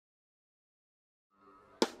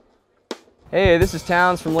Hey, this is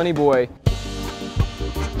Towns from Lenny Boy.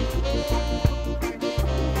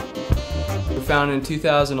 We were founded in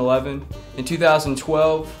 2011. In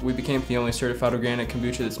 2012, we became the only certified organic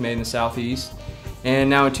kombucha that's made in the Southeast. And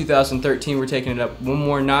now in 2013, we're taking it up one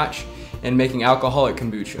more notch and making alcoholic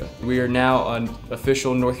kombucha. We are now an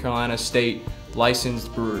official North Carolina state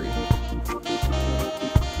licensed brewery.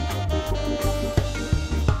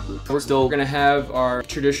 We're still going to have our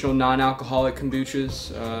traditional non-alcoholic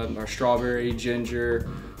kombuchas, our strawberry, ginger,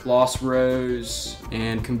 lost rose,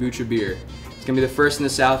 and kombucha beer. It's going to be the first in the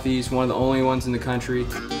Southeast, one of the only ones in the country.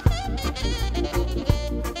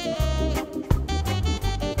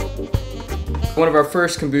 One of our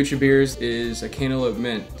first kombucha beers is a cantaloupe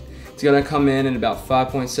mint. It's going to come in at about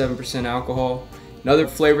 5.7% alcohol. Another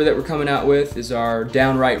flavor that we're coming out with is our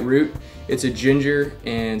Downright Root. It's a ginger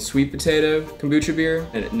and sweet potato kombucha beer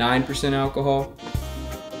and at 9% alcohol.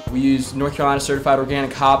 We use North Carolina certified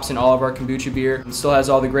organic hops in all of our kombucha beer. It still has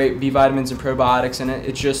all the great B vitamins and probiotics in it.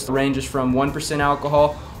 It just ranges from 1%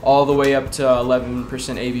 alcohol all the way up to 11%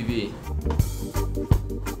 ABV.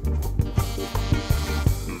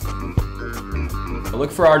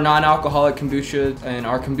 Look for our non-alcoholic kombucha and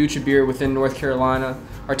our kombucha beer within North Carolina.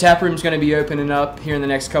 Our tap room is going to be opening up here in the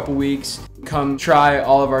next couple weeks. Come try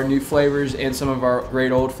all of our new flavors and some of our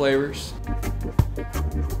great old flavors.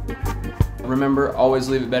 Remember, always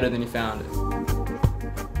leave it better than you found it.